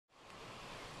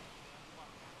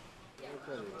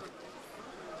Hello.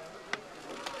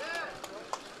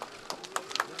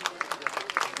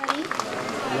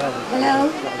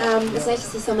 It's nice to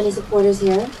see so many supporters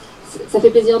here. Ça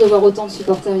fait plaisir de voir autant de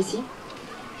supporters ici.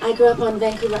 I grew up on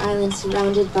Vancouver Island,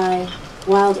 surrounded by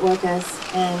wild orcas,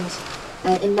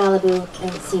 and in Malibu,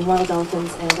 and seen wild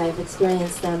dolphins, and I've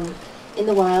experienced them in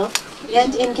the wild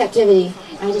and in captivity.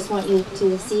 I just want you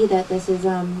to see that this is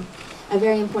a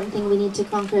very important thing we need to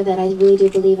conquer. That I really do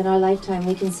believe in our lifetime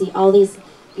we can see all these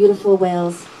beautiful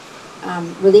whales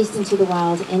released into the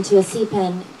wild, into a sea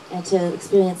pen, to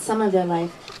experience some of their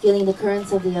life, feeling the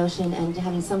currents of the ocean and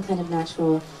having some kind of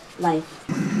natural life.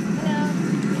 Hello.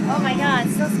 Oh my God,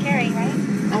 so scary, right?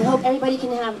 I hope everybody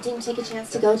can take a chance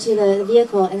to go to the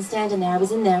vehicle and stand in there. I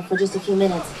was in there for just a few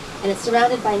minutes, and it's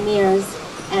surrounded by mirrors,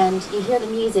 and you hear the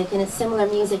music, and it's similar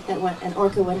music that what an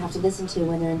orca would have to listen to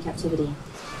when they're in captivity.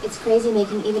 It's crazy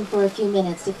making even for a few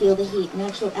minutes to feel the heat, and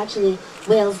actually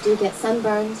whales do get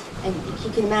sunburned, and you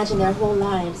can imagine their whole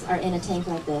lives are in a tank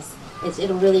like this.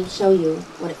 It'll really show you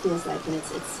what it feels like, and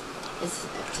it's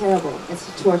terrible. It's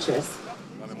torturous.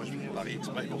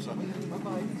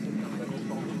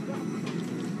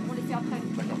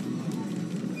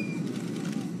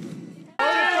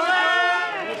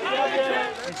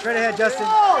 Straight ahead, Justin.